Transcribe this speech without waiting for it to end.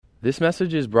This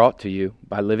message is brought to you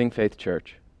by Living Faith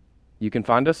Church. You can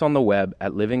find us on the web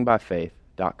at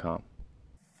livingbyfaith.com.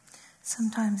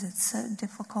 Sometimes it's so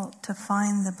difficult to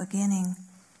find the beginning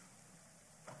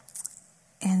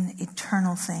in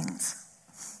eternal things.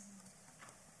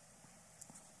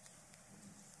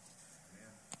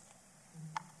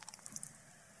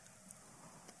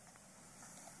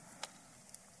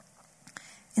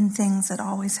 In things that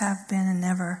always have been and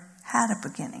never had a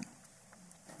beginning.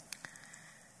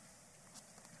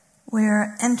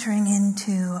 We're entering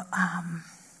into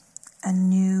a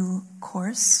new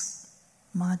course,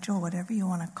 module, whatever you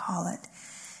want to call it,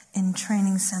 in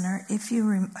Training Center.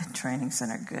 Training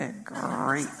Center, good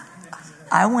grief.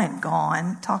 I went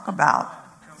gone. Talk about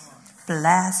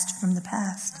blast from the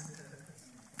past.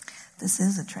 This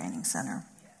is a training center.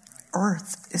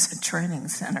 Earth is a training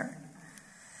center.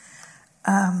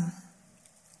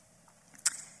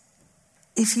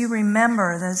 If you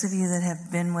remember, those of you that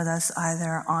have been with us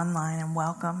either online, and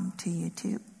welcome to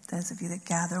YouTube, those of you that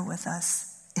gather with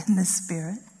us in the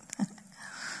Spirit,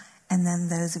 and then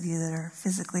those of you that are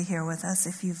physically here with us,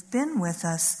 if you've been with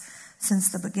us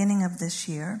since the beginning of this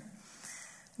year,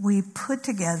 we put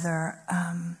together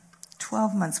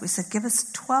 12 months. We said, give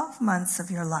us 12 months of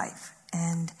your life,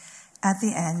 and at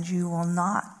the end, you will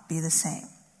not be the same.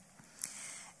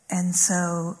 And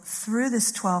so through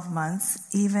this 12 months,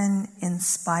 even in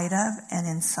spite of, and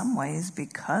in some ways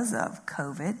because of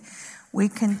COVID, we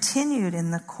continued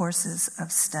in the courses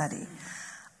of study,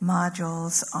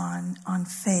 modules on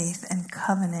faith and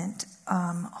covenant,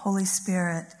 Holy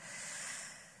Spirit.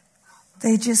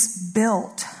 They just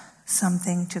built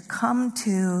something to come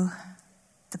to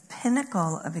the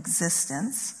pinnacle of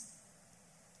existence,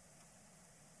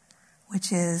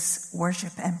 which is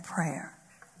worship and prayer.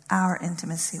 Our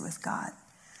intimacy with God,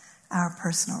 our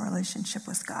personal relationship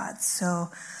with God. So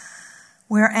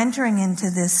we're entering into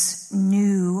this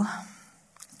new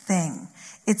thing.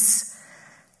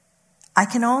 I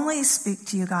can only speak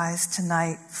to you guys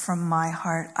tonight from my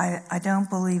heart. I don't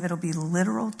believe it'll be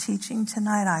literal teaching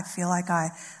tonight. I feel like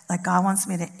God wants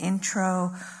me to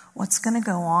intro what's going to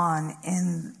go on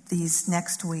in these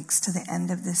next weeks to the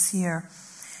end of this year.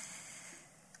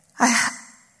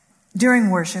 During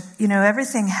worship,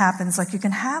 everything happens like you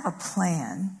can have a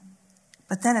plan,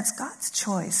 but then it's God's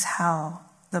choice how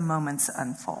the moments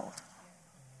unfold.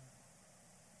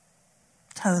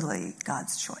 Totally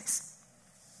God's choice.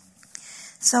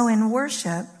 So in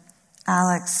worship,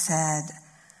 Alex said,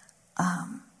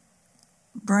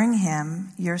 bring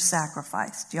him your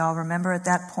sacrifice. Do y'all remember at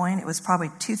that point? It was probably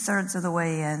 2/3 of the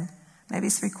way in, maybe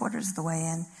 3/4 of the way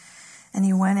in. And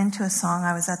he went into a song.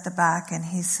 I was at the back, and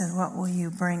he said, what will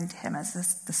you bring to him as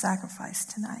the sacrifice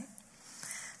tonight?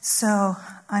 So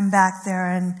I'm back there,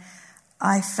 and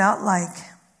I felt like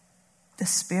the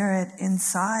Spirit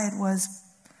inside was,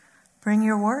 bring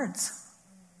your words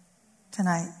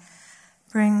tonight.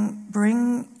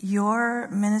 Bring your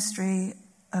ministry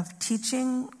of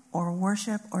teaching or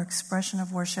worship or expression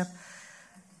of worship.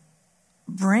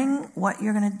 Bring what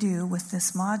you're going to do with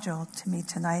this module to me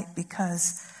tonight,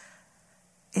 because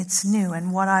it's new.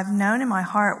 And what I've known in my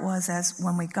heart was, as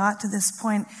when we got to this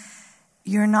point,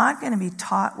 you're not going to be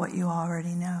taught what you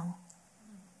already know.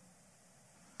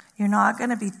 You're not going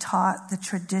to be taught the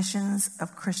traditions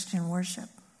of Christian worship.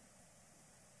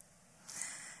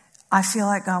 I feel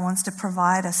like God wants to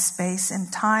provide a space and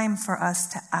time for us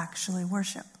to actually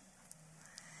worship.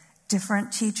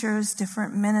 Different teachers,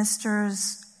 different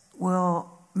ministers will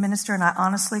minister, and I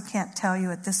honestly can't tell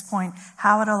you at this point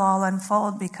how it'll all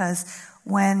unfold, because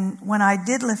when I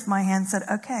did lift my hand and said,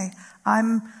 okay,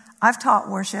 I've taught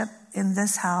worship in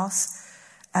this house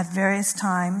at various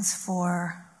times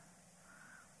for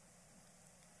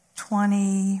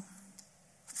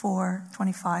 24,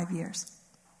 25 years.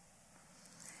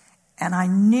 And I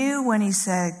knew when he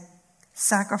said,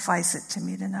 sacrifice it to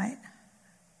me tonight,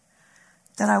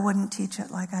 that I wouldn't teach it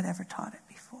like I'd ever taught it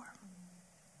before.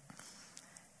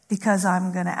 Because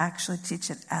I'm going to actually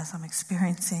teach it as I'm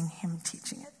experiencing him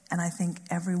teaching it. And I think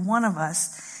every one of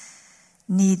us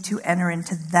need to enter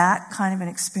into that kind of an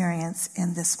experience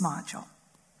in this module.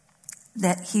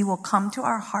 That he will come to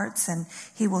our hearts and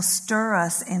he will stir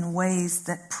us in ways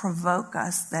that provoke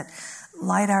us, that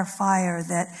light our fire,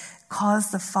 that cause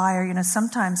the fire.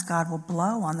 Sometimes God will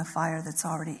blow on the fire that's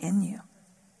already in you.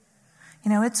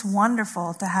 It's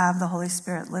wonderful to have the Holy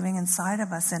Spirit living inside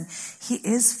of us, and he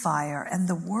is fire, and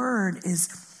the Word is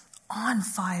on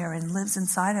fire and lives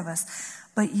inside of us.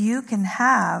 But you can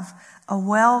have a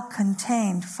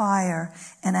well-contained fire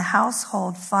in a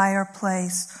household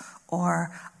fireplace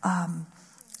or a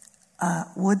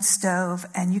wood stove,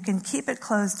 and you can keep it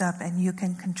closed up and you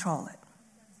can control it.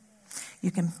 You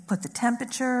can put the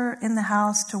temperature in the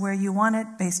house to where you want it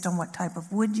based on what type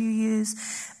of wood you use,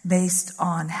 based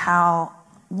on how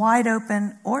wide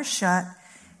open or shut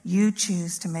you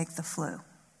choose to make the flue.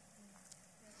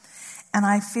 And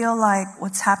I feel like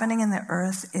what's happening in the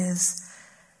earth is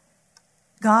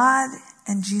God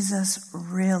and Jesus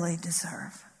really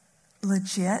deserve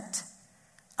legit,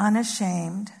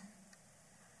 unashamed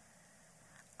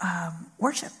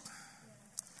worship.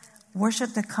 Worship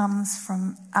that comes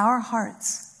from our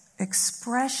hearts,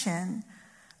 expression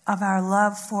of our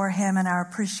love for him and our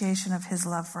appreciation of his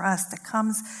love for us, that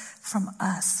comes from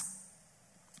us.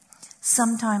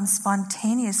 Sometimes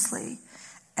spontaneously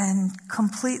and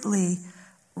completely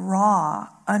raw,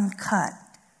 uncut,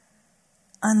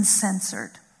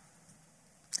 uncensored.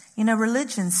 You know,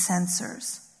 religion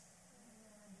censors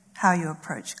how you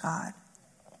approach God.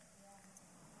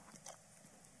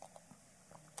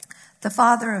 The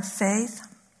father of faith,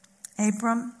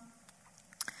 Abram,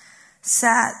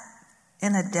 sat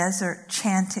in a desert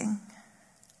chanting,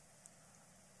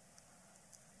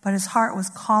 but his heart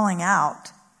was calling out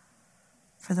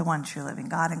for the one true living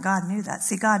God, and God knew that.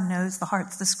 See, God knows the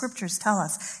hearts. The scriptures tell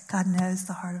us God knows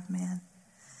the heart of man.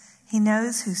 He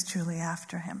knows who's truly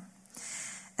after him.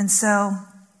 And so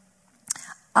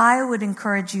I would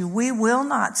encourage you, we will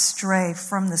not stray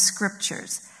from the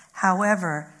scriptures.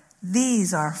 However,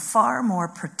 these are far more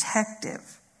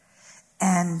protective,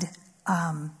 and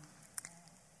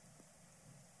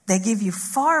they give you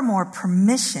far more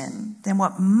permission than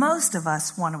what most of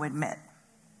us want to admit.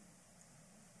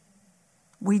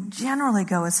 We generally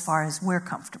go as far as we're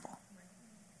comfortable,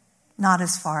 not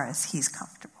as far as he's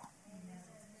comfortable.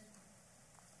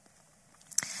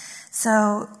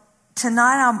 So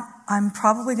tonight I'm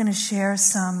probably going to share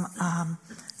some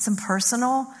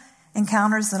personal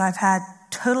encounters that I've had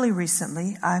totally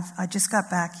recently. I just got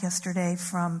back yesterday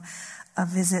from a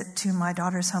visit to my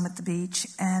daughter's home at the beach,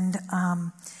 and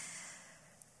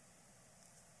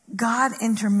God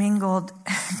intermingled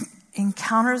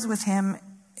encounters with him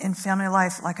in family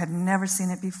life like I'd never seen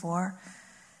it before.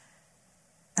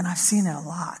 And I've seen it a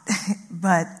lot.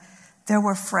 But there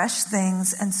were fresh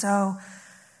things. And so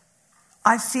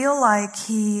I feel like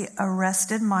he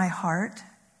arrested my heart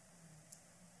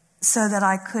so that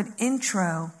I could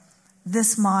intro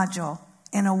this module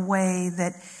in a way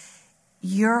that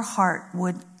your heart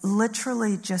would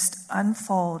literally just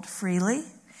unfold freely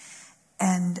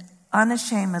and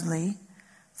unashamedly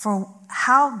for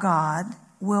how God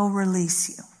will release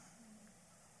you.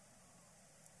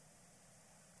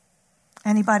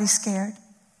 Anybody scared?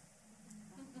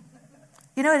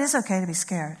 You know, it is okay to be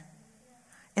scared.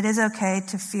 It is okay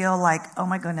to feel like, oh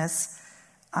my goodness,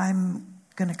 I'm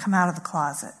going to come out of the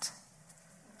closet.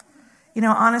 You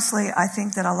know, honestly, I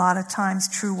think that a lot of times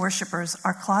true worshipers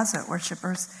are closet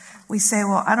worshipers. We say,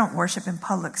 well, I don't worship in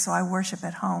public, so I worship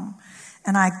at home.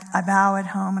 And I bow at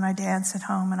home and I dance at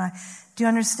home. And do you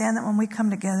understand that when we come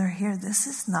together here, this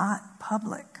is not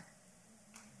public?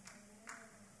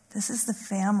 This is the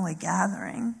family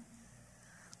gathering.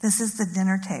 This is the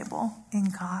dinner table in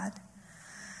God.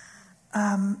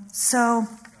 And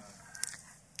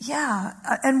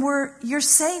you're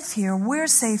safe here. We're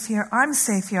safe here. I'm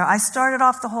safe here. I started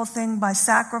off the whole thing by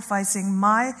sacrificing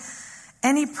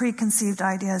any preconceived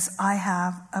ideas I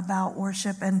have about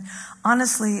worship. And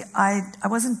honestly, I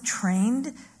wasn't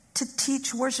trained to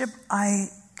teach worship. I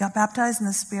got baptized in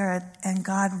the Spirit and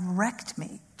God wrecked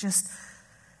me.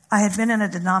 I had been in a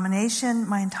denomination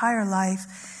my entire life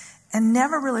and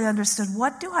never really understood,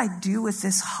 what do I do with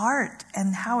this heart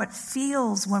and how it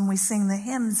feels when we sing the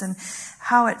hymns, and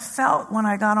how it felt when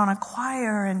I got on a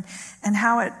choir, and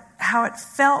how it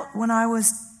felt when I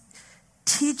was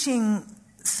teaching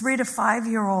 3 to 5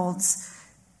 year olds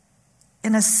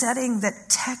in a setting that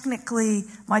technically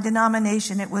my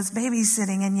denomination, it was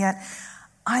babysitting, and yet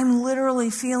I'm literally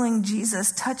feeling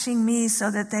Jesus touching me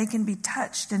so that they can be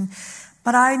touched.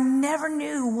 But I never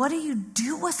knew, what do you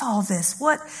do with all this?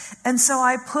 And so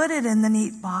I put it in the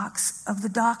neat box of the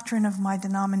doctrine of my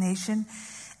denomination.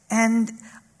 And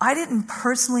I didn't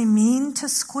personally mean to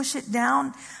squish it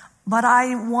down, but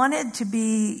I wanted to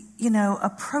be,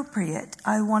 appropriate.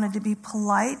 I wanted to be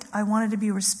polite. I wanted to be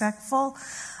respectful.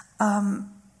 But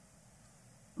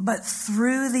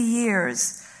through the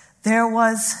years, there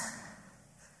was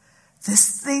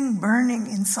this thing burning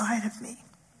inside of me.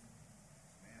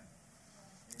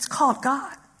 It's called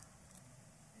God.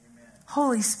 Amen.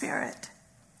 Holy Spirit.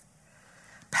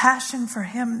 Passion for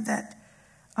him that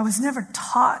I was never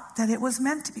taught that it was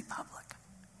meant to be public.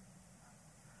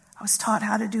 I was taught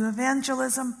how to do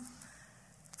evangelism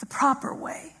the proper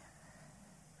way.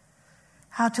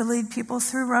 How to lead people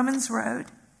through Romans Road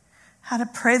how to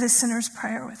pray the sinner's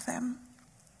prayer with them,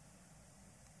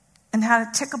 and how to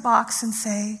tick a box and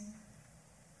say,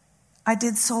 I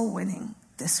did soul winning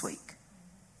this week.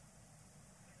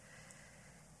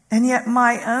 And yet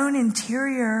my own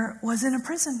interior was in a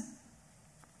prison.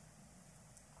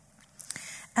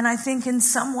 And I think in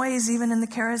some ways, even in the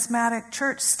charismatic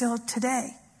church still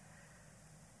today,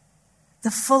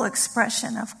 the full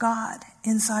expression of God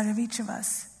inside of each of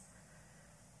us,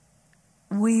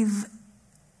 we've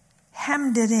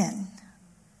hemmed it in.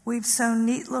 We've sewn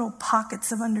neat little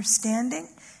pockets of understanding,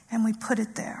 and we put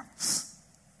it there.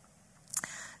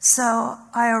 So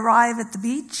I arrive at the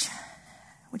beach,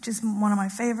 which is one of my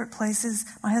favorite places.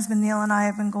 My husband Neil and I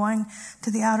have been going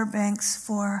to the Outer Banks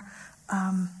for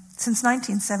since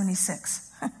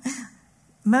 1976.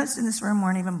 Most in this room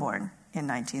weren't even born in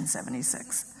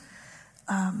 1976.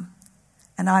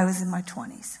 And I was in my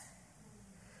 20s.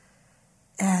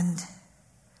 And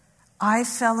I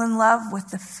fell in love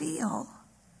with the feel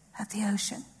at the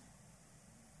ocean.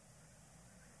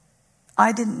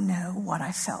 I didn't know what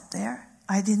I felt there.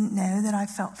 I didn't know that I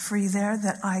felt free there,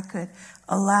 that I could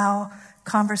allow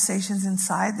conversations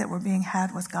inside that were being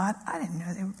had with God. I didn't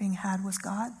know they were being had with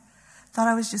God. Thought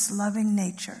I was just loving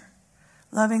nature,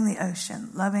 loving the ocean,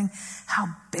 loving how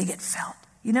big it felt.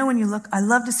 You know, when you look, I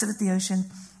love to sit at the ocean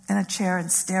in a chair and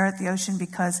stare at the ocean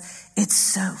because it's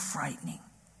so frightening.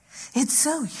 It's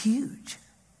so huge.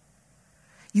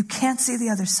 You can't see the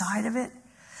other side of it.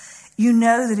 You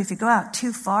know that if you go out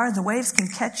too far, the waves can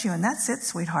catch you, and that's it,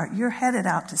 sweetheart. You're headed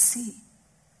out to sea.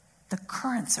 The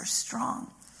currents are strong.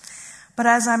 But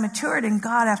as I matured in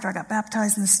God after I got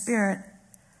baptized in the Spirit,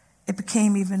 it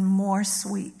became even more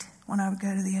sweet when I would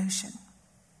go to the ocean.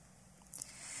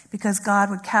 Because God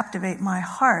would captivate my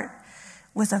heart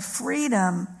with a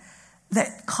freedom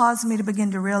that caused me to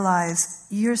begin to realize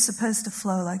you're supposed to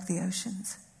flow like the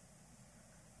oceans.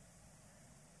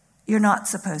 You're not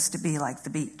supposed to be like the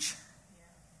beach.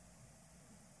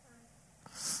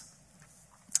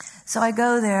 So I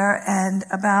go there, and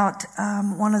about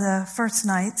one of the first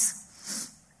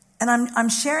nights, and I'm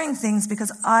sharing things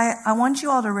because I want you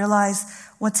all to realize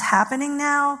what's happening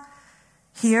now,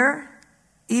 here,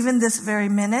 even this very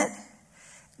minute.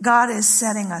 God is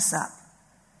setting us up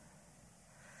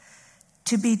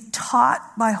to be taught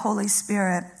by Holy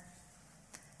Spirit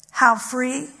how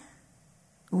free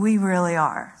we really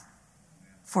are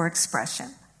for expression.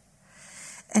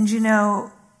 And you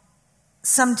know,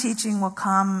 some teaching will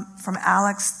come from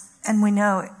Alex, and we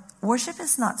know worship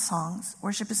is not songs.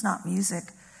 Worship is not music.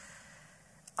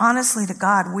 Honestly, to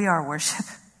God, we are worship.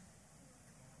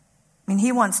 I mean,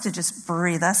 He wants to just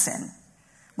breathe us in.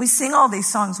 We sing all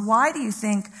these songs. Why do you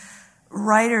think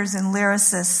writers and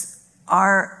lyricists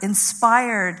are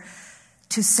inspired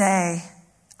to say,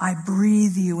 I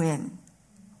breathe you in?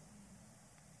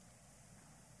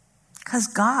 Because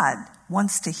God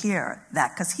wants to hear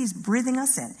that, because He's breathing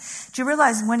us in. Do you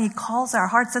realize when He calls our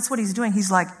hearts, that's what He's doing?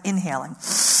 He's like inhaling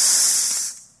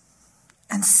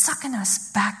and sucking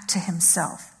us back to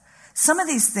Himself. Some of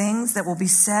these things that will be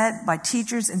said by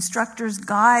teachers, instructors,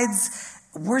 guides,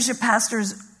 worship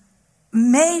pastors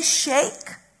may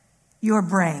shake your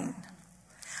brain.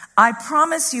 I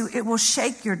promise you it will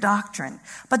shake your doctrine.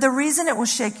 But the reason it will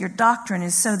shake your doctrine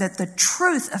is so that the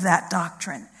truth of that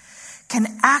doctrine can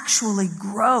actually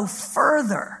grow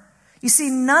further. You see,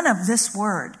 none of this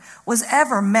word was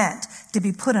ever meant to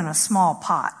be put in a small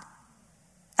pot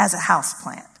as a house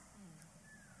plant.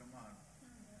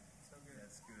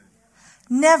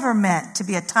 Never meant to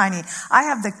be a tiny. I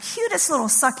have the cutest little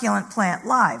succulent plant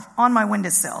live on my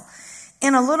windowsill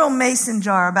in a little mason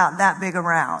jar about that big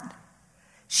around.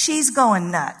 She's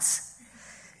going nuts.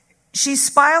 She's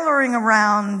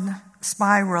spiraling.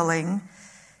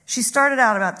 She started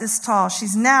out about this tall.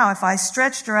 She's now, if I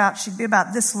stretched her out, she'd be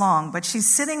about this long, but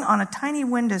she's sitting on a tiny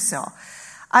windowsill.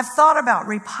 I've thought about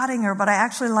repotting her, but I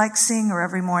actually like seeing her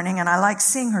every morning, and I like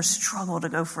seeing her struggle to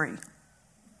go free.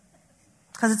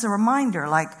 Because it's a reminder,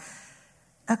 like,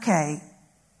 okay,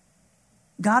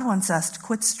 God wants us to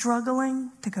quit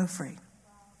struggling to go free.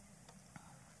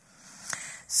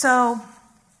 So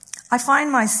I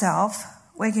find myself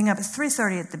waking up at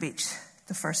 3:30 at the beach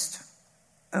the first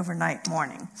overnight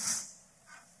morning.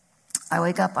 I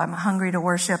wake up, I'm hungry to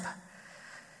worship.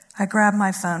 I grab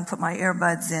my phone, put my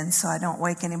earbuds in so I don't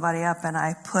wake anybody up, and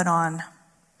I put on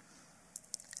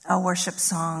a worship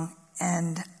song,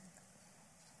 and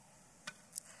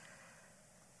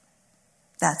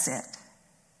that's it.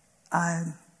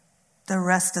 The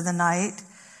rest of the night,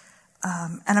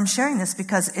 and I'm sharing this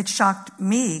because it shocked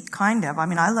me, kind of. I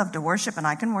mean, I love to worship, and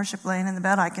I can worship laying in the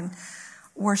bed. I can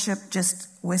worship just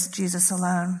with Jesus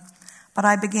alone. But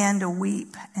I began to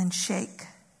weep and shake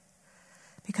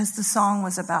because the song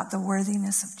was about the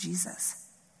worthiness of Jesus.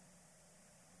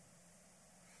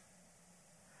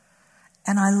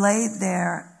 And I laid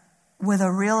there with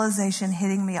a realization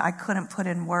hitting me I couldn't put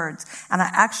in words. And I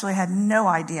actually had no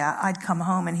idea. I'd come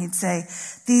home and he'd say,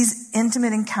 these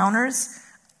intimate encounters,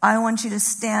 I want you to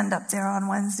stand up there on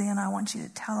Wednesday and I want you to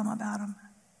tell them about them.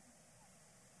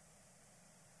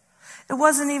 It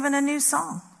wasn't even a new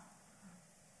song.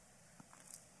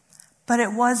 But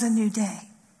it was a new day.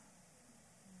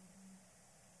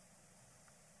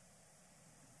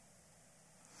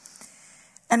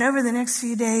 And over the next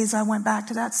few days, I went back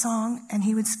to that song, and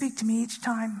he would speak to me each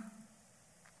time.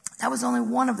 That was only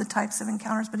one of the types of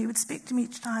encounters, but he would speak to me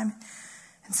each time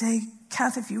and say,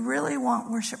 Kath, if you really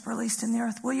want worship released in the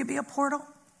earth, will you be a portal?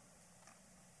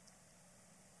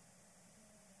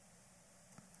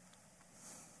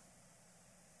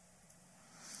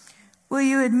 Will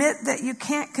you admit that you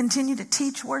can't continue to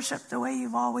teach worship the way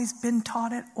you've always been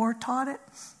taught it or taught it?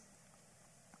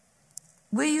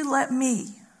 Will you let me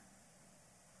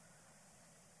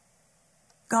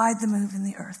guide the move in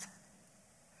the earth?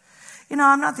 You know,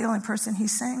 I'm not the only person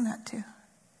he's saying that to.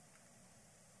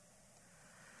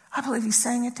 I believe he's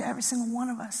saying it to every single one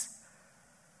of us.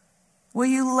 Will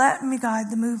you let me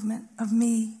guide the movement of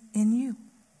me in you?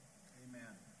 Amen.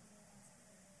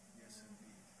 Yes,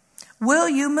 indeed. Will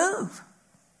you move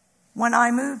when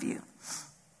I move you?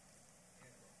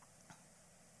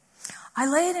 I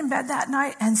laid in bed that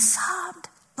night and sobbed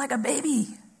like a baby,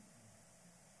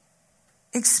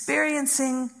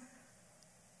 experiencing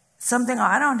something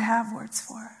I don't have words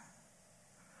for.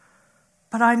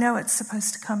 But I know it's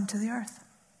supposed to come to the earth.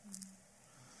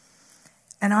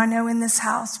 And I know in this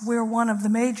house we're one of the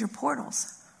major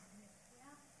portals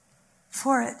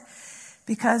for it.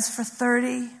 Because for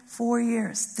 34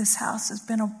 years, this house has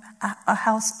been a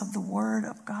house of the Word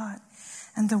of God.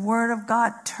 And the Word of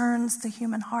God turns the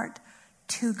human heart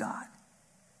to God.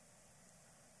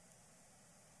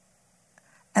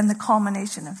 And the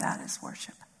culmination of that is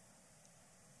worship.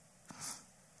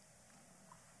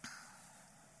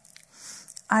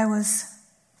 I was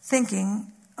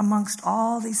thinking amongst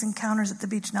all these encounters at the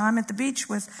beach. Now I'm at the beach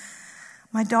with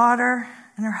my daughter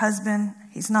and her husband.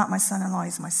 He's not my son-in-law,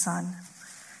 he's my son.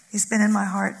 He's been in my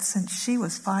heart since she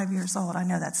was 5 years old. I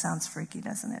know that sounds freaky,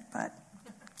 doesn't it? But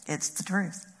it's the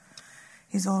truth.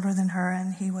 He's older than her,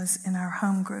 and he was in our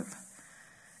home group.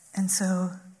 And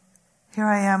so here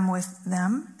I am with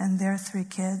them and their 3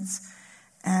 kids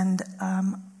and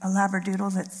a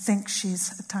Labradoodle that thinks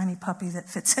she's a tiny puppy that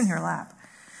fits in your lap.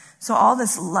 So all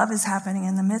this love is happening.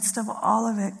 In the midst of all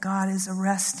of it, God is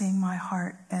arresting my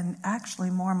heart and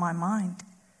actually more my mind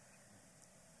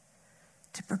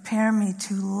to prepare me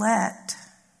to let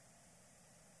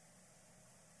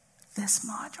this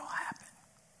module happen.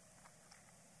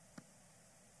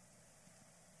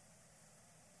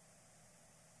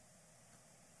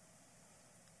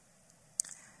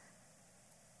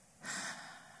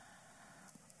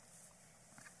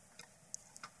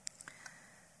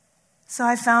 So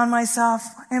I found myself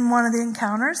in one of the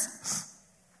encounters,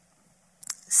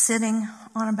 sitting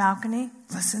on a balcony,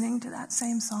 listening to that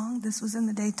same song. This was in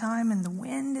the daytime, and the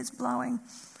wind is blowing.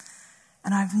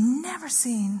 And I've never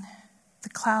seen the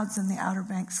clouds in the Outer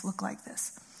Banks look like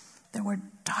this. There were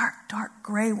dark, dark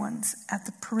gray ones at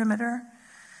the perimeter.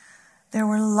 There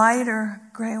were lighter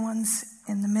gray ones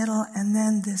in the middle, and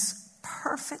then this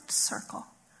perfect circle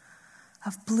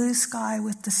of blue sky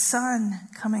with the sun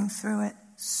coming through it,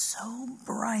 so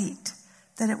bright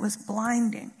that it was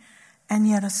blinding, and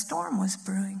yet a storm was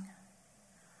brewing.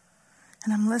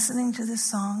 And I'm listening to this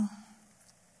song,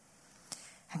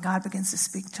 and God begins to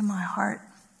speak to my heart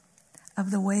of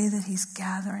the way that he's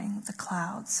gathering the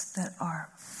clouds that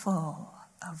are full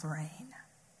of rain.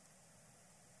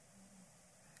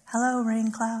 Hello,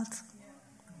 rain clouds.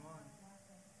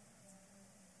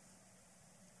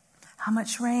 How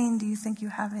much rain do you think you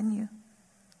have in you?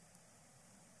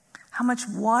 How much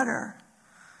water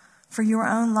for your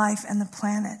own life and the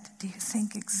planet do you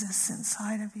think exists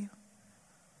inside of you?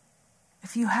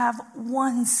 If you have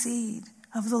one seed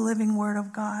of the living Word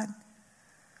of God,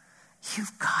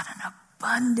 you've got an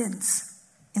abundance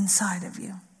inside of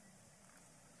you.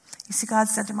 You see, God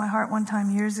said to my heart one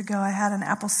time years ago, I had an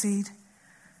apple seed,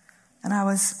 and I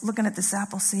was looking at this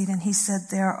apple seed, and he said,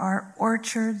 there are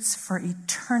orchards for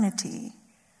eternity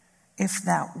if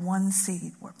that one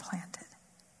seed were planted.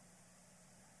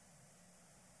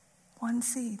 One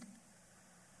seed.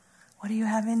 What do you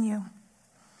have in you?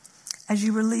 As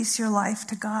you release your life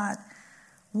to God,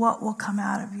 what will come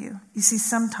out of you? You see,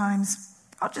 sometimes,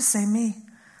 I'll just say me,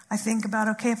 I think about,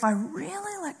 okay, if I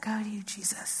really let go to you,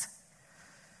 Jesus,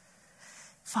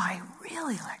 if I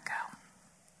really let go,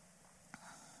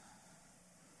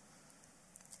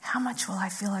 how much will I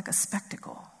feel like a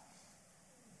spectacle?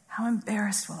 How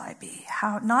embarrassed will I be?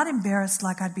 How not embarrassed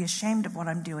like I'd be ashamed of what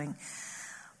I'm doing.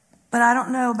 But I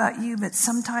don't know about you, but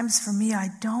sometimes for me, I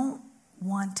don't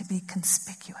want to be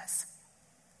conspicuous.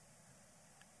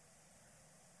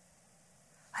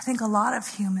 I think a lot of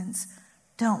humans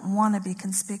don't want to be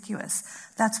conspicuous.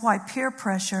 That's why peer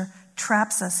pressure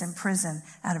traps us in prison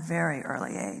at a very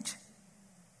early age.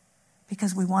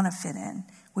 Because we want to fit in.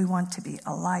 We want to be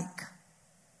alike.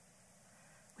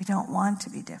 We don't want to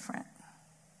be different.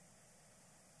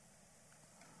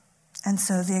 And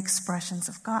so the expressions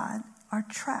of God are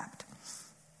trapped.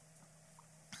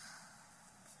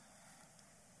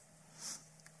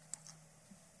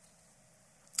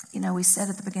 You know, we said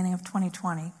at the beginning of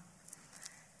 2020,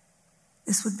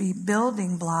 this would be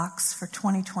building blocks for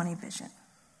 2020 vision.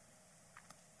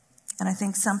 And I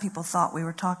think some people thought we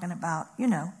were talking about,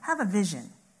 have a vision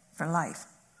for life.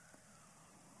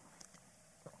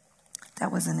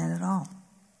 That wasn't it at all.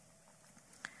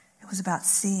 It was about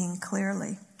seeing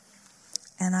clearly.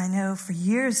 And I know for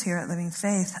years here at Living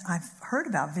Faith, I've heard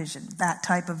about vision, that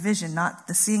type of vision, not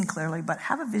the seeing clearly, but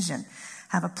have a vision,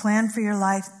 have a plan for your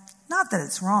life. Not that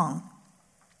it's wrong,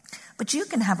 but you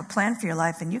can have a plan for your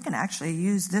life and you can actually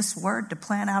use this word to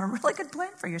plan out a really good plan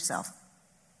for yourself.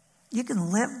 You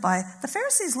can the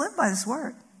Pharisees lived by this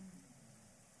word.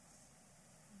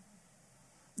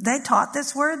 They taught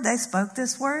this word, they spoke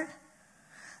this word.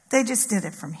 They just did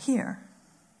it from here.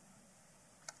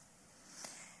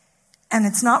 And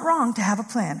it's not wrong to have a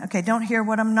plan. Okay, don't hear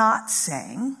what I'm not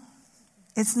saying.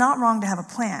 It's not wrong to have a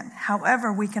plan.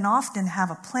 However, we can often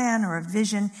have a plan or a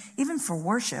vision, even for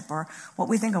worship, or what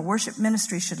we think a worship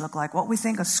ministry should look like, what we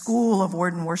think a school of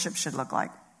word and worship should look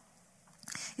like.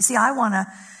 You see, I want to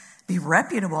be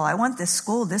reputable. I want this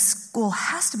school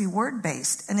has to be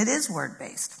word-based, and it is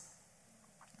word-based.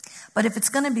 But if it's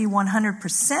going to be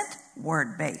 100%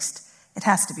 word-based, it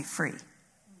has to be free.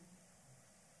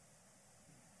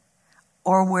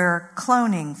 Or we're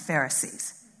cloning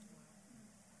Pharisees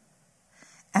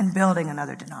and building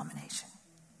another denomination.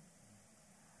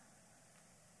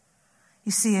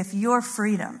 You see, if your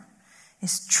freedom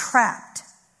is trapped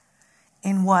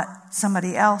in what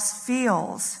somebody else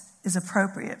feels is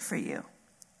appropriate for you,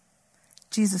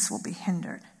 Jesus will be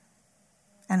hindered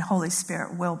and Holy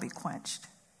Spirit will be quenched.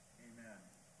 Amen.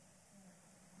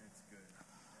 That's good.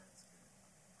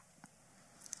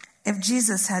 If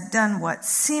Jesus had done what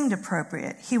seemed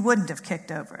appropriate, he wouldn't have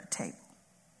kicked over a table.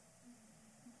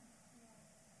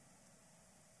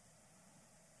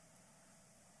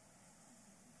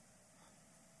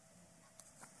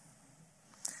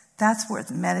 That's worth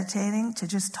meditating, to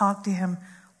just talk to him.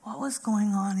 What was going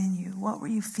on in you? What were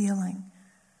you feeling?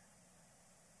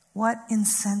 What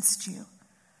incensed you?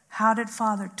 How did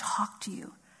Father talk to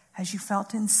you as you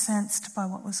felt incensed by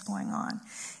what was going on?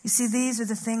 You see, these are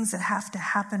the things that have to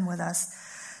happen with us.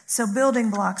 So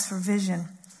building blocks for vision.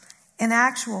 In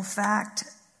actual fact,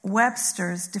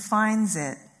 Webster's defines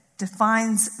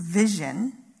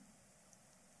vision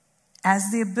as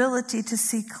the ability to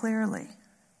see clearly.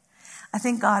 I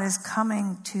think God is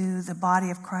coming to the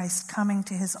body of Christ, coming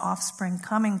to his offspring,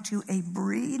 coming to a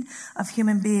breed of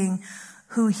human being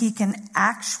who he can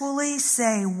actually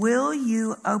say, will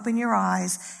you open your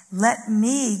eyes? Let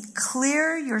me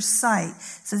clear your sight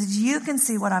so that you can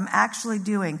see what I'm actually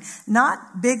doing.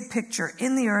 Not big picture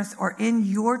in the earth or in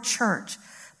your church,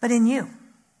 but in you.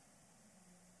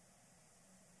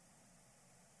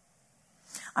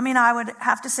 I mean, I would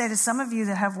have to say to some of you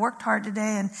that have worked hard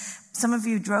today and some of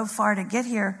you drove far to get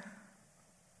here,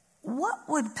 what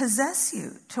would possess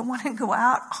you to want to go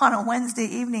out on a Wednesday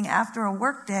evening after a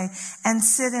work day and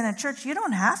sit in a church? You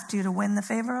don't have to win the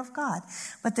favor of God.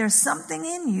 But there's something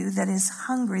in you that is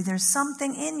hungry. There's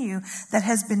something in you that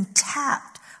has been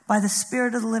tapped by the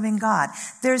Spirit of the living God.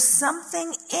 There's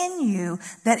something in you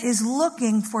that is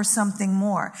looking for something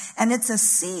more. And it's a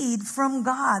seed from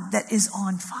God that is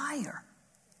on fire.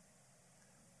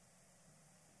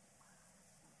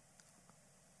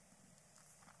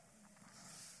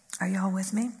 Are y'all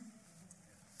with me?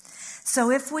 So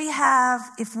if we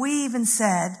even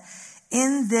said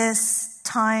in this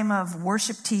time of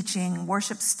worship teaching,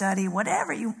 worship study,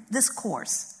 this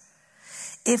course,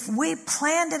 if we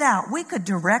planned it out, we could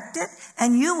direct it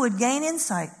and you would gain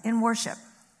insight in worship.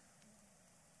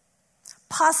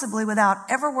 Possibly without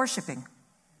ever worshiping.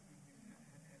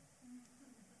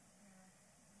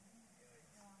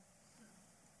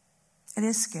 It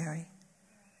is scary.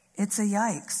 It's a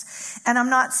yikes. And I'm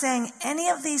not saying any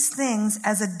of these things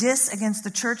as a diss against the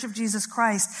Church of Jesus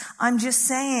Christ. I'm just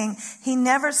saying he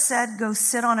never said go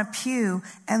sit on a pew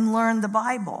and learn the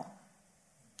Bible.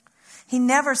 He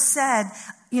never said,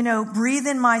 breathe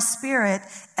in my spirit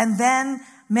and then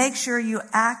make sure you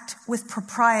act with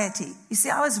propriety. You see,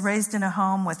 I was raised in a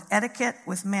home with etiquette,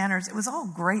 with manners. It was all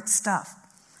great stuff.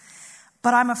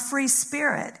 But I'm a free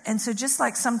spirit. And so just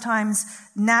like sometimes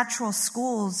natural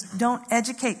schools don't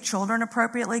educate children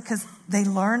appropriately because they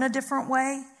learn a different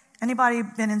way. Anybody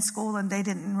been in school and they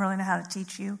didn't really know how to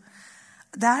teach you?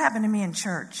 That happened to me in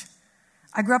church.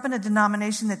 I grew up in a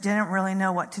denomination that didn't really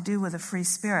know what to do with a free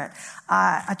spirit.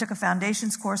 I took a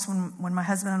foundations course when my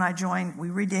husband and I joined. We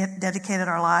rededicated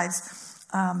our lives.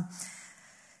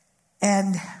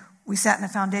 And we sat in a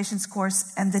foundations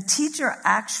course, and the teacher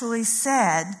actually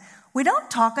said, we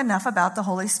don't talk enough about the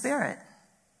Holy Spirit.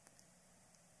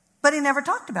 But he never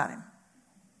talked about him.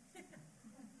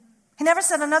 He never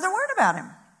said another word about him.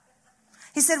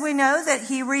 He said, we know that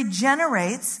he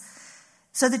regenerates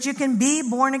so that you can be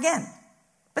born again.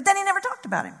 But then he never talked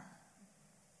about him.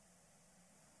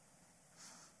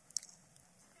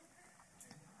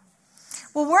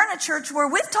 Well, we're in a church where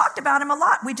we've talked about him a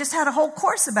lot. We just had a whole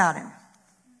course about him.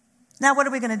 Now, what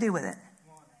are we going to do with it?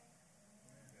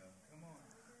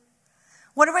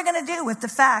 What are we going to do with the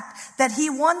fact that he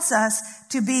wants us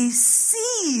to be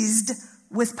seized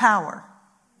with power?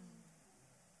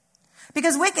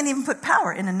 Because we can even put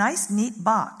power in a nice, neat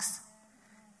box.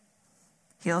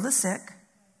 Heal the sick,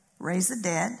 raise the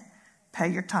dead, pay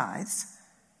your tithes,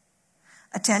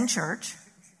 attend church,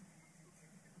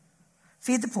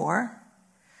 feed the poor.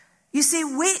 You see,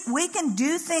 we can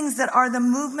do things that are the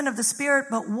movement of the Spirit,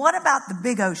 but what about the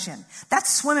big ocean?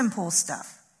 That's swimming pool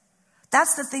stuff.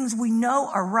 That's the things we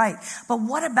know are right. But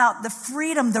what about the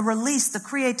freedom, the release, the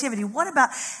creativity? What about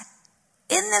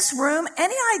in this room,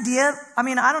 any idea? I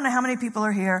mean, I don't know how many people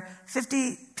are here,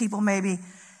 50 people maybe.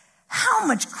 How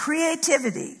much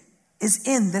creativity is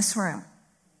in this room?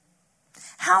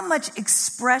 How much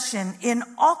expression in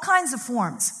all kinds of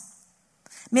forms?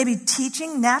 Maybe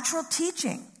teaching, natural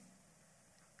teaching,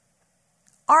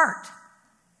 art,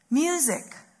 music,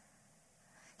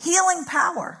 healing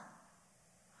power.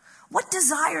 What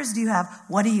desires do you have?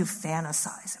 What do you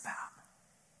fantasize about?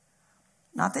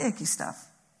 Not the icky stuff.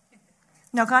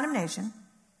 No condemnation.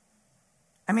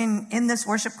 I mean, in this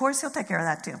worship course, he'll take care of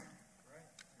that too.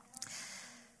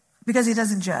 Because he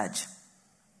doesn't judge.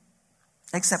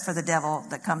 Except for the devil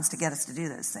that comes to get us to do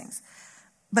those things.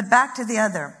 But back to the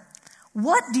other.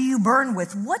 What do you burn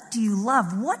with? What do you love?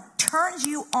 What turns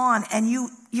you on? And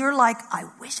you're like, I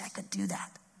wish I could do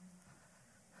that.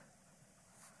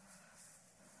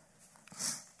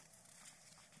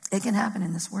 It can happen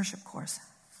in this worship course.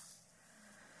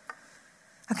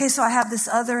 Okay, so I have this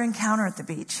other encounter at the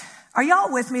beach. Are y'all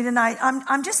with me tonight?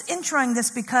 I'm just introing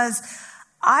this because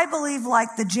I believe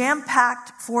like the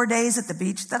jam-packed 4 days at the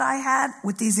beach that I had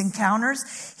with these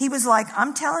encounters, he was like,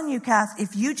 I'm telling you, Kath,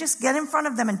 if you just get in front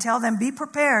of them and tell them, be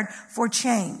prepared for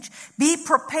change. Be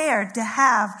prepared to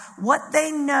have what they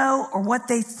know or what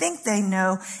they think they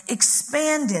know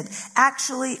expanded,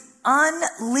 actually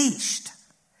unleashed.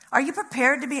 Are you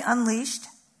prepared to be unleashed?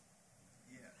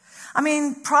 I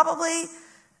mean, probably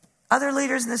other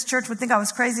leaders in this church would think I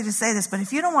was crazy to say this, but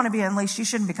if you don't want to be unleashed, you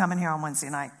shouldn't be coming here on Wednesday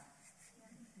night.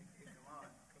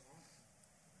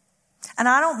 And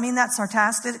I don't mean that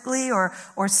sarcastically or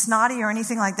snotty or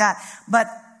anything like that, but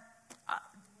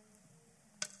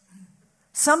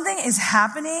something is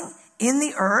happening in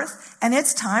the earth, and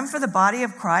it's time for the body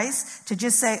of Christ to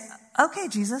just say, okay,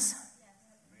 Jesus.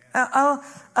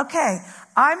 Okay.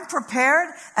 I'm prepared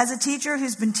as a teacher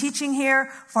who's been teaching here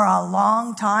for a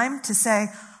long time to say,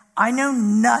 I know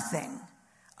nothing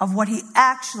of what he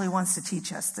actually wants to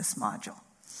teach us this module.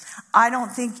 I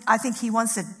think he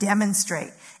wants to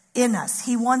demonstrate in us.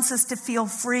 He wants us to feel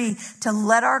free to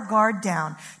let our guard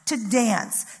down, to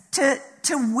dance,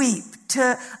 to weep,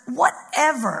 to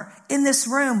whatever in this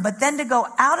room, but then to go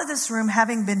out of this room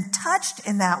having been touched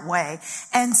in that way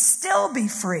and still be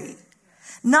free.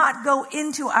 Not go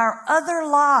into our other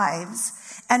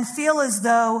lives and feel as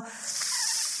though,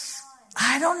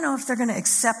 I don't know if they're going to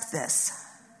accept this.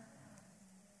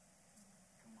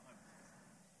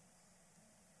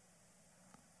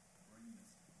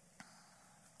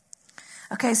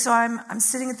 Okay, so I'm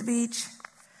sitting at the beach,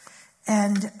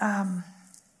 and I'm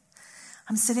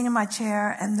sitting in my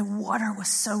chair, and the water was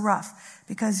so rough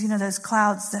because, those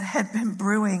clouds that had been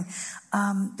brewing,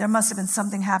 there must have been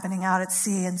something happening out at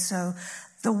sea, and so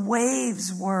the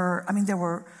waves were, there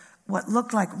were what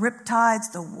looked like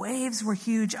riptides. The waves were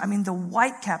huge. The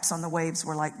white caps on the waves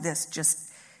were like this,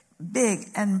 just big.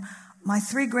 And my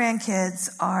 3 grandkids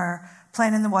are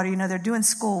playing in the water. You know, they're doing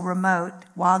school remote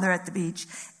while they're at the beach.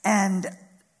 And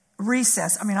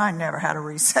recess, I mean, I never had a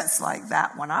recess like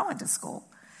that when I went to school.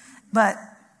 But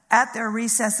at their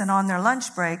recess and on their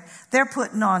lunch break, they're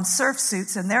putting on surf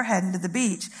suits and they're heading to the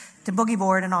beach to boogie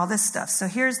board and all this stuff. So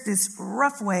here's these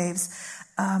rough waves.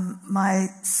 My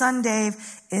son Dave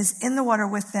is in the water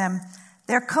with them.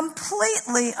 They're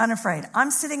completely unafraid.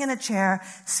 I'm sitting in a chair.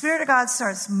 Spirit of God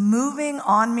starts moving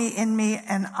on me, in me,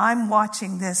 and I'm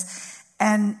watching this.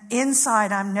 And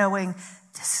inside I'm knowing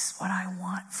this is what I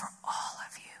want for all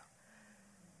of you.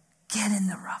 Get in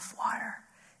the rough water.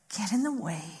 Get in the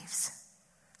waves.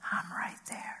 I'm right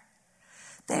there.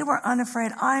 They were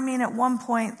unafraid. I mean, at one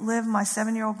point, Liv, my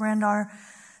 7-year-old granddaughter,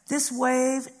 this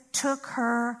wave took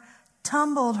her,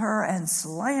 tumbled her, and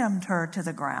slammed her to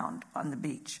the ground on the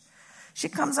beach. She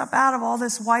comes up out of all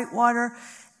this white water.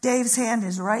 Dave's hand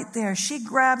is right there. She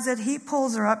grabs it. He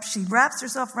pulls her up. She wraps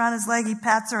herself around his leg. He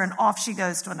pats her, and off she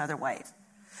goes to another wave.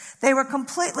 They were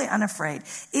completely unafraid.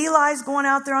 Eli's going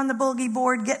out there on the boogie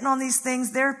board, getting on these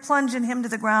things. They're plunging him to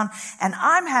the ground. And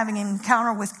I'm having an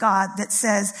encounter with God that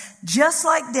says, just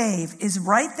like Dave is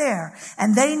right there,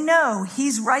 and they know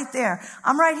he's right there.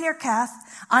 I'm right here, Kath.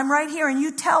 I'm right here. And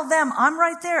you tell them I'm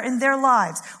right there in their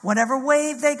lives. Whatever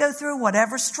wave they go through,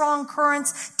 whatever strong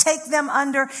currents take them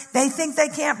under, they think they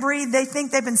can't breathe. They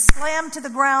think they've been slammed to the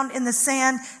ground in the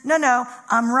sand. No,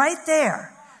 I'm right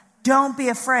there. Don't be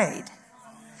afraid.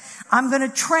 I'm going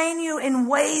to train you in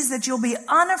ways that you'll be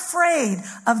unafraid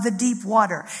of the deep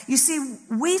water. You see,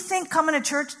 we think coming to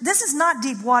church, this is not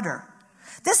deep water.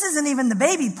 This isn't even the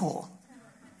baby pool.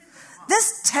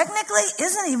 This technically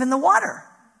isn't even the water.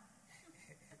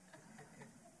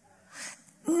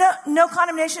 No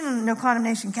condemnation and no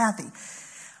condemnation, Kathy.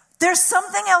 There's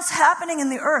something else happening in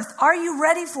the earth. Are you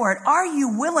ready for it? Are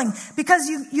you willing? Because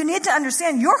you need to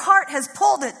understand your heart has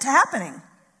pulled it to happening.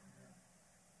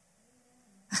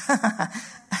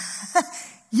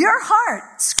 Your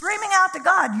heart screaming out to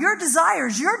God, your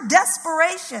desires, your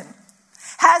desperation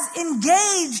has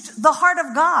engaged the heart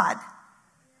of God.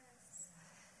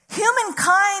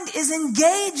 Humankind is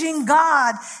engaging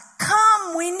God.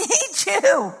 Come, we need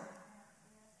you.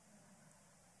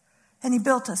 And he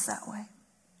built us that way.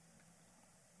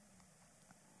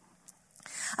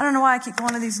 I don't know why I keep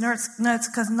going to these notes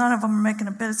because none of them are making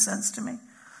a bit of sense to me.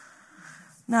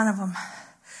 None of them.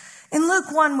 In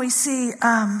Luke 1, we see,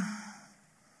 and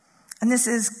this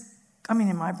is,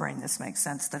 in my brain, this makes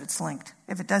sense that it's linked.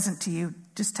 If it doesn't to you,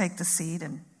 just take the seed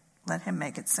and let him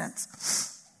make it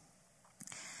sense.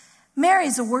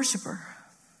 Mary's a worshiper.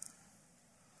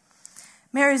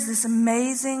 Mary's this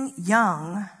amazing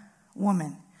young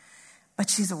woman, but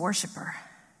she's a worshiper.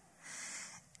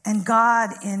 And God,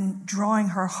 in drawing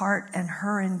her heart and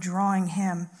her in drawing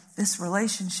him, this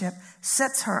relationship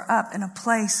sets her up in a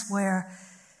place where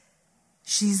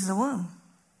she's the womb.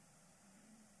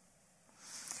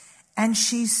 And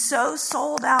she's so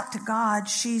sold out to God.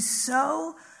 She's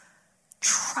so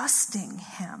trusting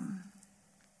him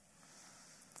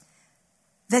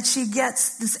that she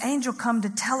gets this angel come to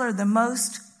tell her the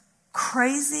most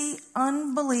crazy,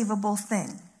 unbelievable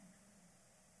thing.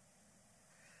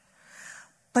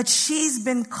 But she's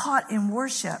been caught in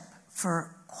worship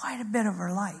for quite a bit of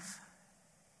her life.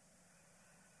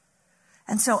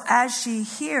 And so as she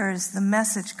hears the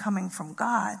message coming from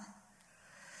God,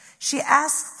 she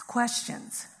asks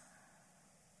questions.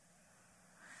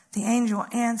 The angel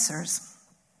answers.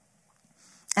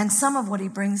 And some of what he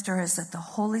brings to her is that the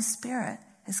Holy Spirit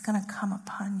is going to come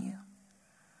upon you.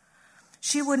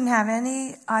 She wouldn't have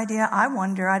any idea. I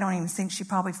wonder, I don't even think she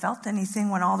probably felt anything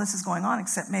when all this is going on,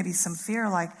 except maybe some fear,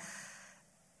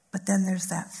 but then there's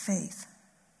that faith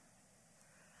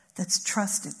that's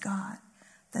trusted God,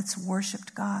 that's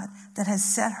worshiped God, that has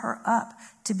set her up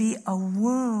to be a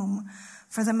womb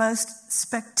for the most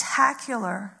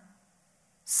spectacular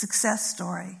success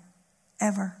story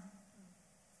ever.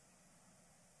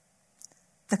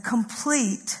 The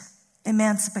complete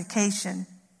emancipation.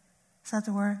 Is that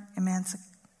the word?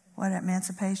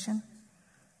 Emancipation?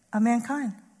 Of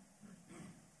mankind.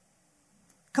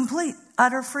 Complete,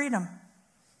 utter freedom.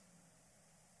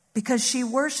 Because she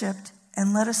worshiped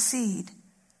and let a seed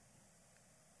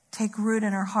take root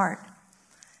in her heart.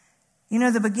 You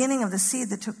know, the beginning of the seed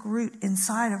that took root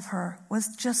inside of her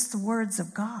was just the words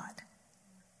of God,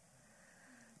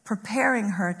 preparing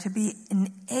her to be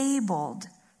enabled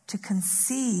to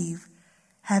conceive,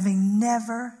 having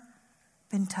never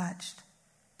been touched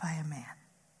by a man.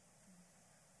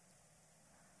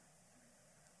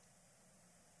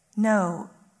 No,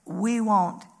 we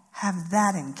won't have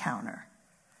that encounter.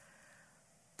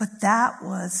 But that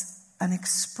was an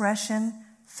expression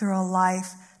through a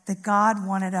life that God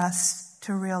wanted us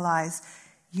to realize.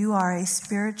 You are a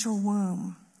spiritual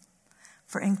womb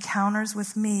for encounters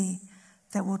with me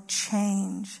that will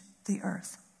change the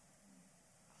earth,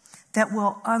 that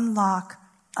will unlock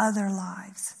other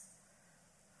lives.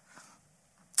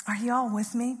 Are you all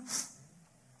with me?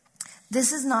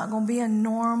 This is not going to be a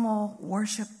normal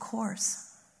worship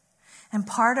course. And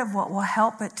part of what will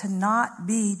help it to not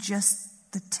be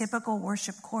just the typical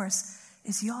worship course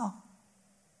is y'all.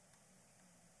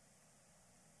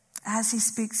 As he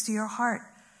speaks to your heart,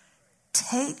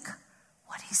 take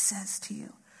what he says to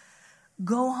you.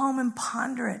 Go home and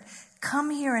ponder it. Come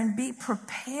here and be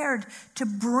prepared to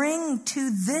bring to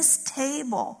this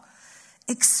table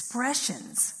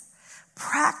expressions.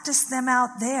 Practice them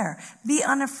out there. Be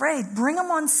unafraid. Bring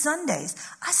them on Sundays.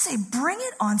 I say bring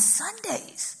it on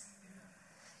Sundays.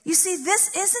 You see,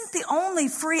 this isn't the only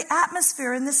free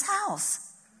atmosphere in this house.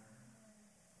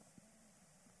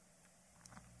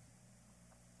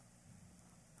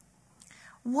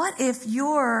 What if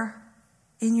you're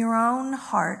in your own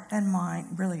heart and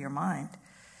mind, really your mind,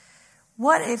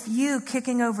 what if you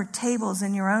kicking over tables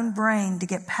in your own brain to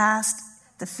get past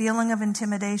the feeling of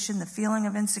intimidation, the feeling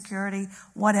of insecurity,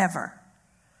 whatever,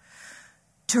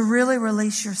 to really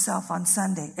release yourself on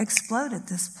Sunday, exploded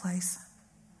this place?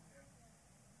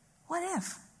 What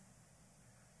if?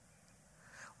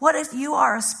 What if you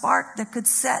are a spark that could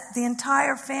set the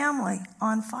entire family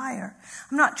on fire?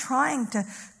 I'm not trying to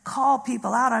call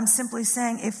people out. I'm simply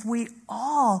saying if we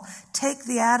all take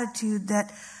the attitude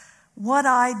that what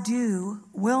I do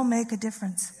will make a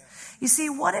difference. You see,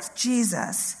 what if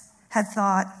Jesus had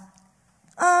thought,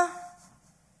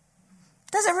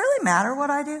 does it really matter what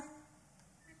I do?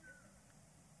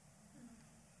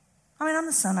 I mean, I'm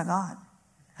the Son of God.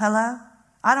 Hello?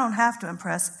 I don't have to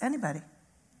impress anybody.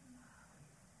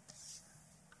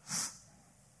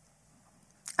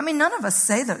 I mean, none of us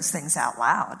say those things out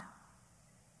loud.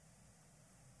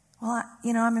 Well,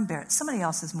 I'm embarrassed. Somebody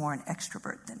else is more an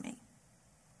extrovert than me.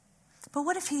 But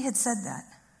what if he had said that?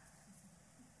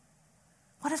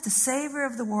 What if the Savior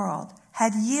of the world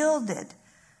had yielded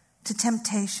to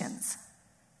temptations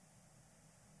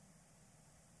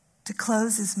to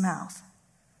close his mouth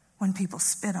when people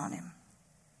spit on him?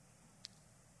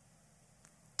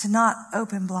 To not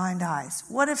open blind eyes?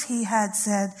 What if he had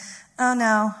said, oh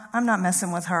no, I'm not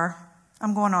messing with her.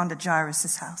 I'm going on to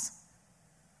Jairus' house.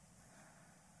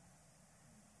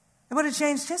 It would have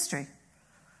changed history.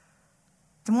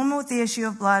 The woman with the issue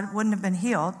of blood wouldn't have been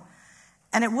healed,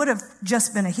 and it would have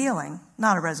just been a healing,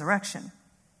 not a resurrection.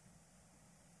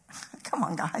 Come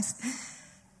on, guys.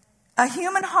 A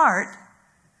human heart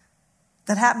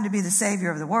that happened to be the Savior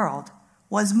of the world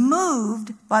was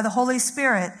moved by the Holy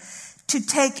Spirit to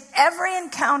take every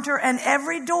encounter and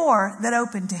every door that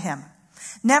opened to him.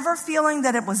 Never feeling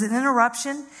that it was an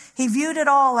interruption, he viewed it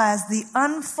all as the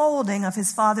unfolding of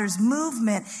his Father's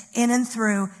movement in and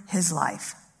through his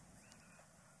life.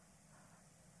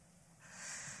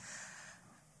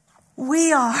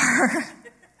 We are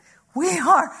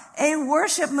a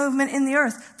worship movement in the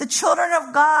earth. The children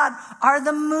of God are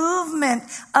the movement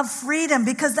of freedom,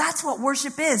 because that's what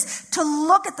worship is. To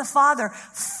look at the Father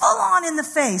full on in the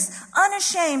face,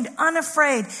 unashamed,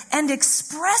 unafraid, and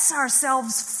express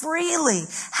ourselves freely,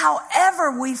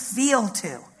 however we feel to.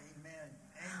 Amen.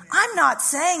 I'm not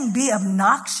saying be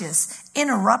obnoxious,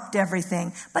 interrupt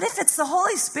everything, but if it's the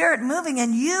Holy Spirit moving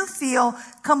and you feel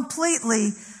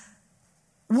completely.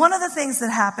 One of the things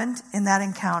that happened in that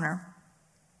encounter,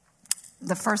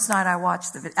 the first night I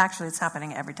watched the video, actually it's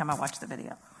happening every time I watch the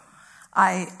video.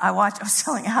 I was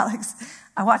telling Alex,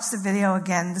 I watched the video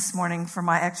again this morning for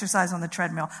my exercise on the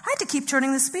treadmill. I had to keep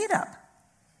turning the speed up.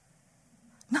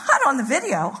 Not on the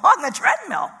video, on the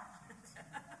treadmill.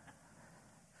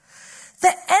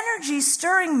 The energy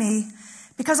stirring me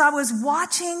because I was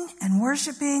watching and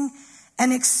worshiping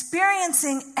and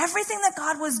experiencing everything that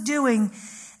God was doing.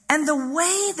 And the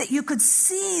way that you could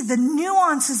see the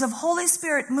nuances of Holy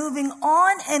Spirit moving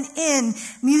on and in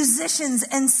musicians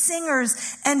and singers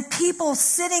and people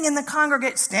sitting in the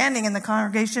congregation, standing in the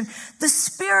congregation, the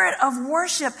spirit of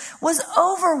worship was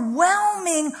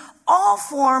overwhelming all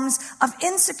forms of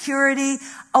insecurity,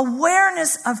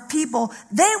 awareness of people.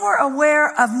 They were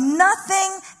aware of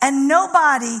nothing and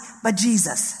nobody but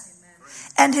Jesus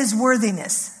and his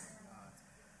worthiness.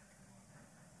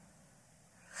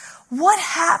 What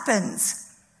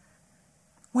happens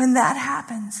when that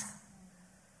happens?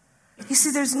 You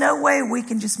see, there's no way we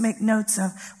can just make notes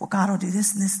of, well, God will do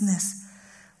this and this and this.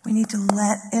 We need to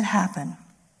let it happen.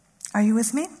 Are you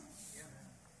with me?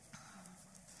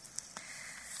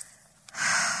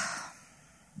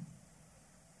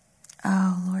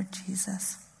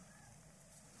 Jesus.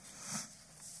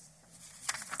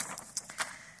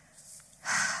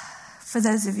 For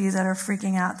those of you that are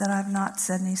freaking out that I've not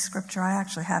said any scripture, I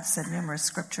actually have said numerous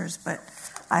scriptures, but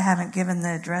I haven't given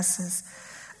the addresses.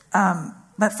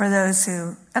 But for those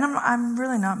who, and I'm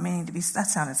really not meaning to be, that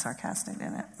sounded sarcastic,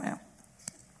 didn't it? Yeah.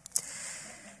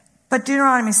 But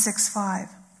Deuteronomy 6:5.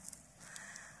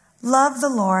 Love the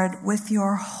Lord with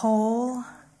your whole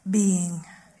being,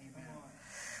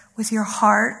 with your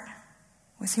heart,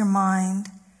 with your mind,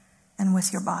 and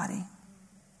with your body.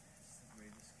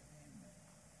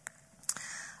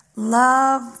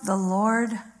 Love the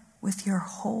Lord with your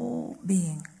whole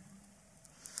being.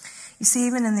 You see,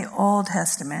 even in the Old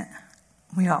Testament,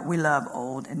 we love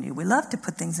old and new. We love to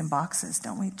put things in boxes,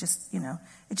 don't we? Just,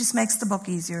 it just makes the book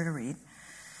easier to read.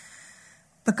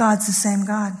 But God's the same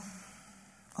God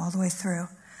all the way through.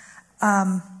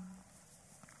 But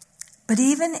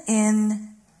even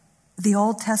in the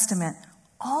Old Testament,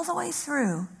 all the way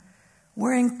through,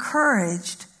 we're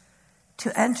encouraged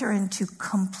to enter into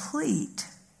complete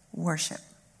worship.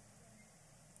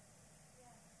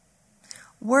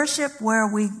 Worship where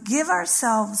we give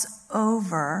ourselves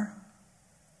over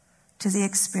to the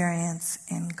experience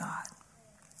in God.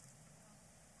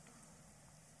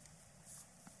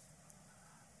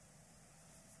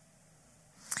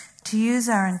 To use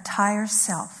our entire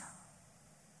self.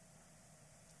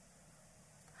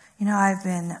 I've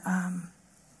been,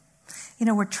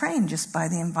 we're trained just by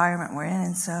the environment we're in.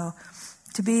 And so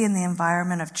to be in the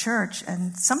environment of church,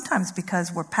 and sometimes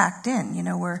because we're packed in,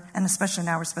 and especially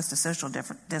now we're supposed to social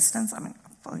distance. How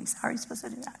are you supposed to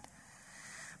do that?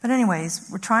 But anyways,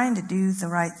 we're trying to do the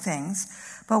right things.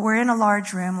 But we're in a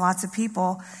large room, lots of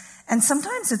people, and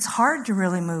sometimes it's hard to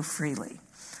really move freely.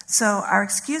 So our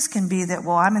excuse can be that,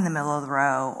 well, I'm in the middle of the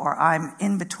row, or I'm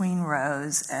in between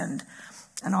rows, and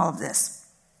all of this.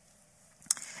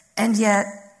 And yet,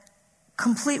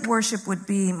 complete worship would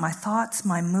be my thoughts,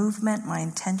 my movement, my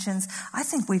intentions. I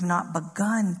think we've not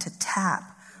begun to tap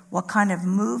what kind of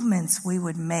movements we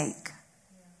would make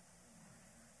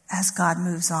as God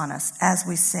moves on us, as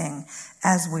we sing,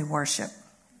 as we worship.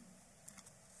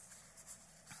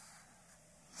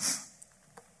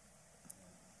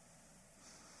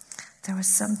 There was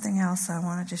something else I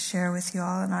wanted to share with you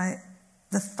all, and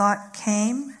the thought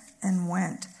came and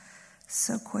went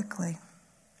so quickly.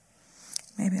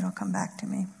 Maybe it'll come back to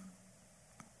me.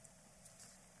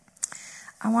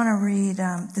 I want to read,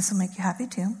 this will make you happy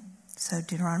too. So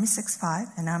Deuteronomy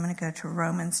 6:5, and now I'm going to go to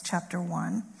Romans chapter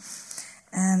 1.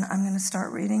 And I'm going to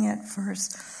start reading it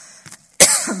first,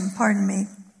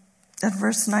 at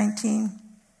verse 19.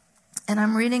 And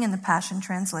I'm reading in the Passion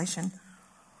Translation.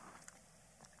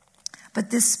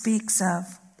 But this speaks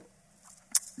of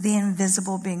the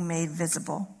invisible being made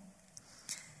visible.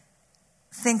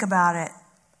 Think about it.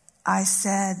 I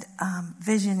said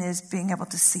vision is being able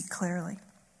to see clearly.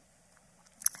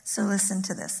 So listen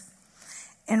to this.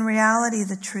 In reality,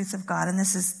 the truth of God, and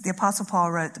this is, the Apostle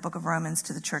Paul wrote the book of Romans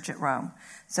to the church at Rome.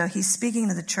 So he's speaking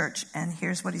to the church, and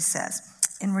here's what he says.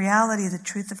 In reality, the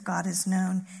truth of God is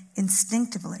known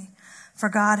instinctively, for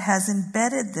God has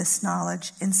embedded this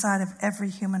knowledge inside of every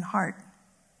human heart.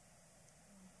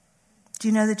 Do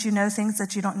you know that you know things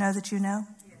that you don't know that you know?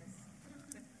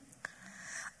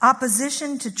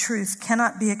 Opposition to truth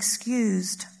cannot be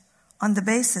excused on the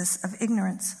basis of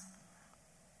ignorance.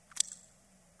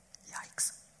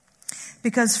 Yikes.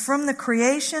 Because from the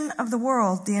creation of the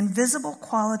world, the invisible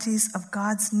qualities of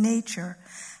God's nature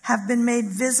have been made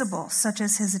visible, such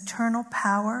as his eternal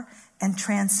power and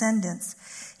transcendence.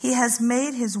 He has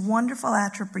made his wonderful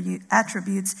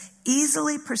attributes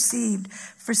easily perceived,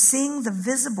 for seeing the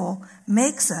visible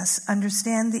makes us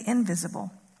understand the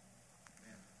invisible.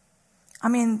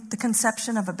 The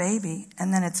conception of a baby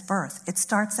and then its birth. It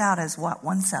starts out as what,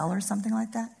 one cell or something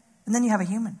like that? And then you have a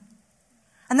human.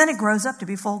 And then it grows up to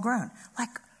be full grown.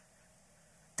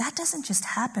 That doesn't just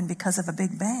happen because of a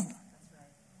big bang.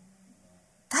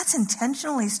 That's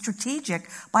intentionally strategic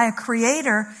by a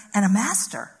creator and a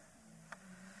master.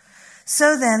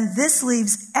 So then, this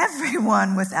leaves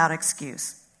everyone without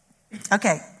excuse.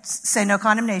 Okay, say no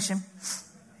condemnation.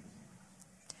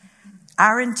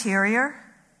 Our interior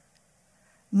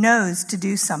knows to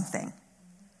do something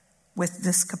with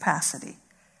this capacity.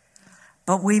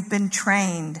 But we've been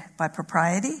trained by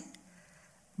propriety,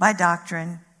 by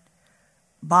doctrine,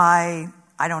 by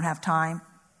I don't have time.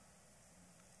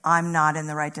 I'm not in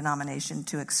the right denomination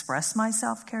to express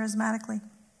myself charismatically.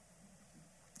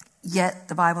 Yet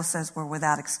the Bible says we're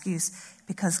without excuse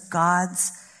because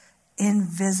God's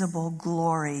invisible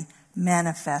glory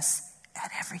manifests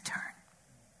at every turn.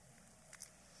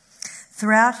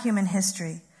 Throughout human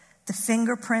history, The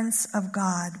fingerprints of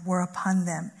God were upon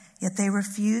them, yet they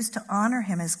refused to honor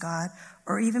him as God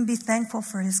or even be thankful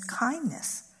for his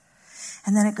kindness.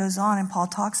 And then it goes on, and Paul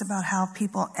talks about how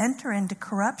people enter into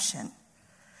corruption.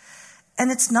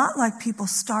 And it's not like people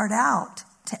start out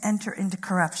to enter into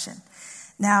corruption.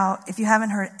 Now, if you haven't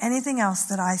heard anything else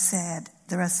that I said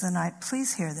the rest of the night,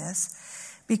 please hear this.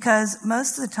 Because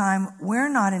most of the time, we're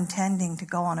not intending to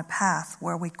go on a path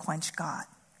where we quench God,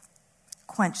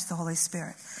 quench the Holy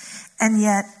Spirit. And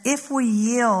yet, if we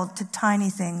yield to tiny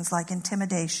things like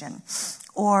intimidation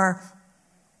or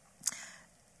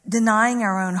denying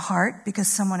our own heart because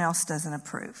someone else doesn't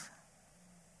approve,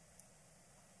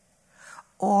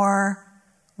 or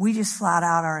we just flat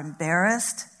out are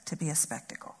embarrassed to be a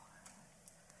spectacle,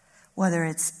 whether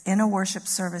it's in a worship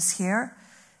service here,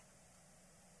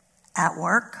 at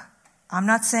work. I'm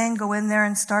not saying go in there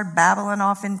and start babbling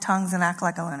off in tongues and act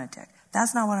like a lunatic.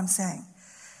 That's not what I'm saying.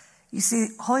 You see,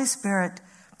 Holy Spirit,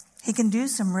 he can do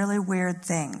some really weird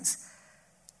things.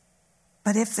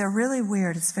 But if they're really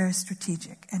weird, it's very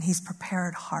strategic, and he's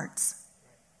prepared hearts.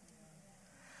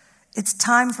 It's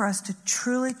time for us to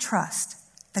truly trust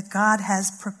that God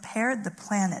has prepared the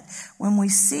planet. When we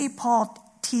see Paul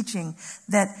teaching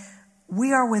that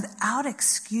we are without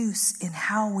excuse in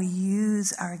how we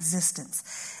use our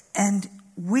existence. And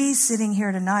we sitting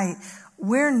here tonight,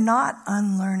 we're not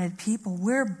unlearned people.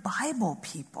 We're Bible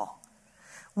people.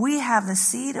 We have the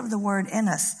seed of the word in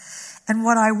us. And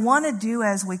what I want to do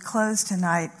as we close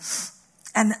tonight,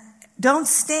 and don't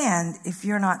stand if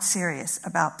you're not serious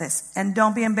about this. And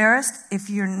don't be embarrassed if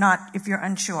you're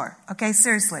unsure. Okay,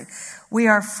 seriously. We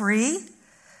are free.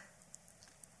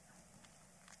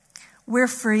 We're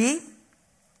free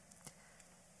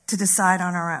to decide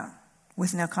on our own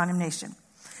with no condemnation.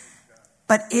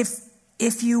 But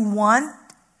if you want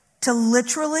to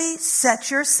literally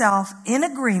set yourself in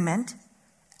agreement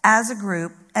as a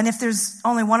group, and if there's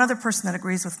only one other person that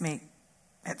agrees with me,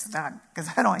 it's not, because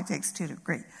it only takes two to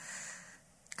agree.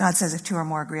 God says if two or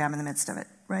more agree, I'm in the midst of it,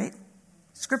 right?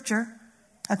 Scripture.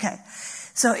 Okay.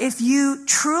 So if you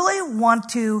truly want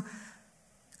to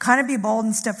kind of be bold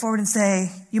and step forward and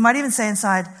say, you might even say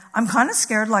inside, I'm kind of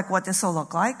scared like what this will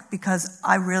look like because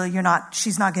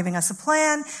she's not giving us a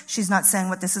plan. She's not saying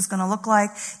what this is going to look like.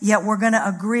 Yet we're going to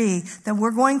agree that we're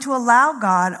going to allow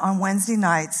God on Wednesday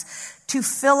nights to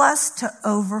fill us to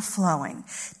overflowing,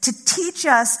 to teach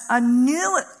us a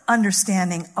new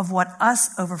understanding of what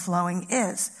us overflowing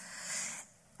is.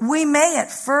 We may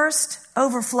at first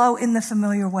overflow in the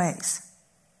familiar ways.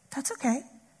 That's okay.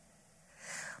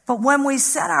 But when we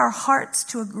set our hearts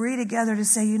to agree together to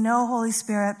say, Holy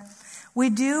Spirit, we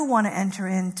do want to enter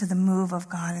into the move of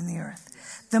God in the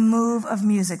earth, the move of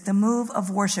music, the move of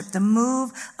worship, the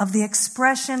move of the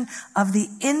expression of the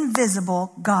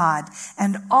invisible God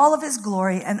and all of his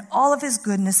glory and all of his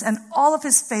goodness and all of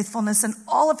his faithfulness and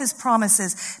all of his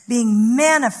promises being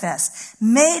manifest,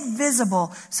 made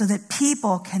visible so that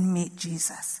people can meet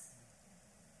Jesus.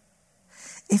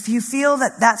 If you feel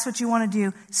that that's what you want to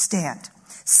do, stand.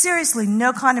 Seriously,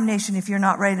 no condemnation if you're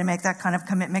not ready to make that kind of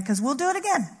commitment, because we'll do it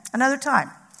again another time.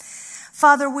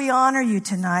 Father, we honor you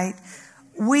tonight.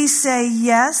 We say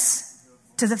yes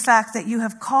to the fact that you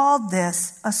have called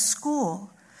this a school,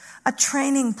 a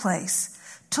training place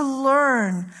to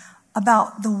learn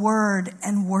about the word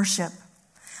and worship.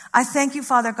 I thank you,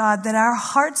 Father God, that our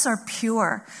hearts are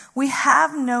pure. We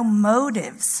have no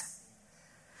motives.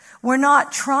 We're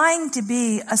not trying to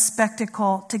be a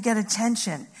spectacle to get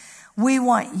attention. We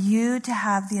want you to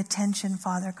have the attention,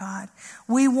 Father God.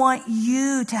 We want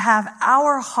you to have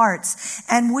our hearts.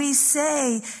 And we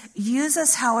say, use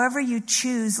us however you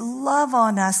choose. Love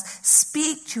on us.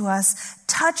 Speak to us.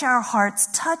 Touch our hearts.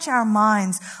 Touch our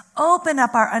minds. Open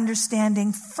up our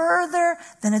understanding further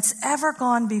than it's ever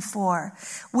gone before.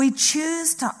 We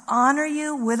choose to honor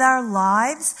you with our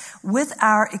lives, with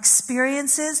our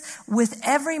experiences, with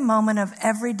every moment of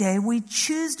every day. We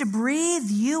choose to breathe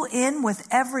you in with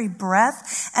every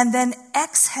breath and then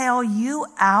exhale you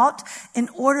out in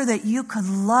order that you could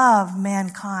love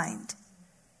mankind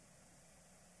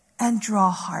and draw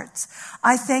hearts.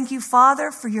 I thank you, Father,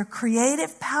 for your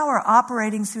creative power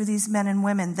operating through these men and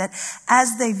women, that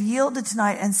as they've yielded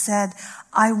tonight and said,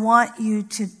 I want you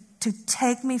to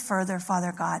take me further,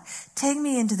 Father God. Take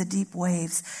me into the deep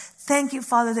waves. Thank you,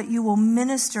 Father, that you will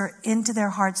minister into their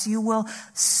hearts. You will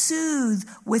soothe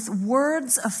with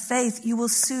words of faith. You will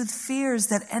soothe fears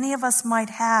that any of us might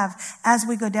have as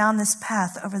we go down this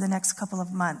path over the next couple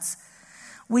of months.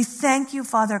 We thank you,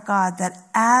 Father God, that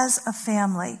as a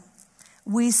family,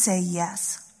 we say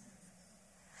yes.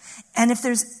 And if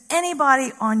there's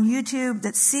anybody on YouTube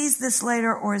that sees this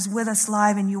later or is with us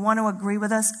live and you want to agree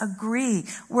with us, agree.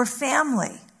 We're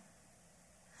family.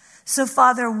 So,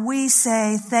 Father, we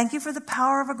say thank you for the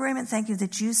power of agreement. Thank you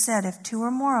that you said if two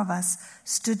or more of us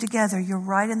stood together, you're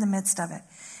right in the midst of it.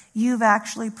 You've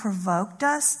actually provoked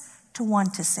us to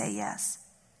want to say yes.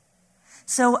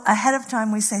 So ahead of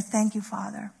time, we say thank you,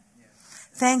 Father.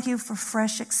 Thank you for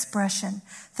fresh expression.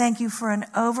 Thank you for an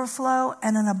overflow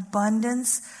and an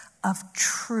abundance of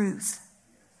truth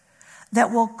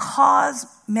that will cause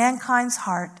mankind's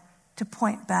heart to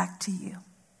point back to you,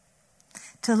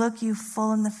 to look you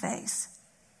full in the face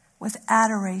with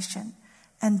adoration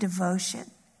and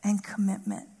devotion and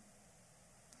commitment.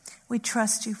 We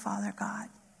trust you, Father God.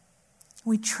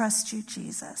 We trust you,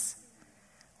 Jesus.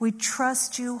 We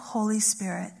trust you, Holy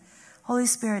Spirit. Holy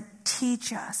Spirit,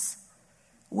 teach us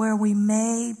where we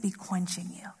may be quenching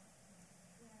you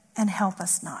and help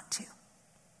us not to.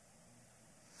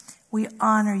 We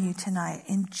honor you tonight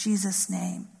in Jesus'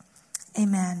 name.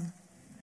 Amen.